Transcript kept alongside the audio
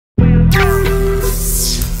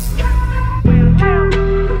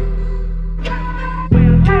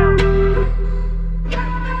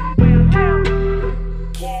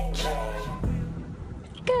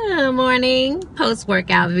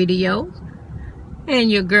post-workout video, and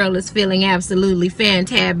your girl is feeling absolutely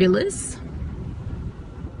fantabulous.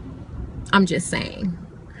 I'm just saying.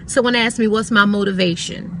 Someone asked me, what's my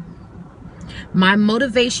motivation? My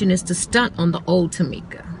motivation is to stunt on the old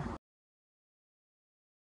Tomeka.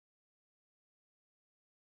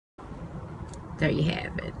 There you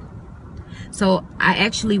have it. So I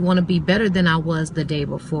actually want to be better than I was the day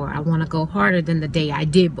before. I want to go harder than the day I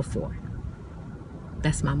did before.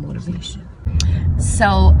 That's my motivation.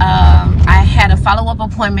 So I had a follow-up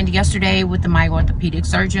appointment yesterday with my orthopedic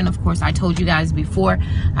surgeon. Of course, I told you guys before,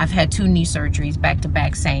 I've had 2 knee surgeries back to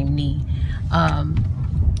back, same knee.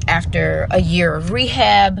 After a year of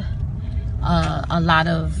rehab, a lot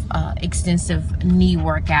of extensive knee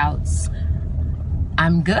workouts,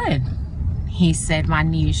 I'm good. He said my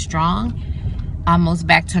knee is strong, almost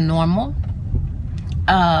back to normal.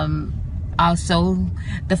 Also,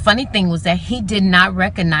 the funny thing was that he did not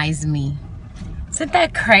recognize me. Isn't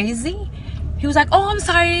that crazy? He was like, oh, I'm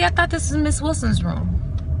sorry, I thought this was Miss Wilson's room.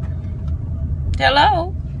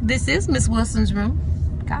 Hello, this is Miss Wilson's room.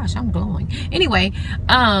 Gosh, I'm glowing. Anyway,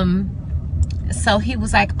 so he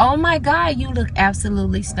was like, oh my God, you look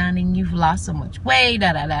absolutely stunning. You've lost so much weight,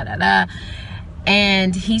 da da da da da.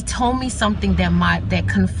 And he told me something that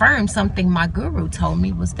confirmed something my guru told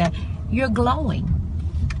me, was that you're glowing.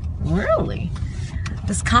 Really?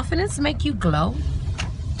 Does confidence make you glow?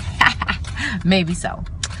 Maybe so.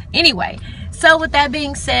 Anyway, so with that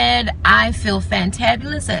being said, I feel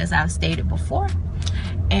fantabulous, as I've stated before.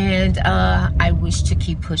 And I wish to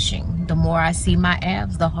keep pushing. The more I see my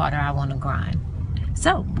abs, the harder I want to grind.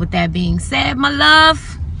 So with that being said, my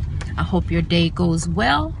love, I hope your day goes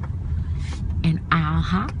well. And I'll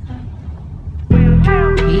holla.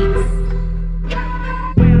 Peace.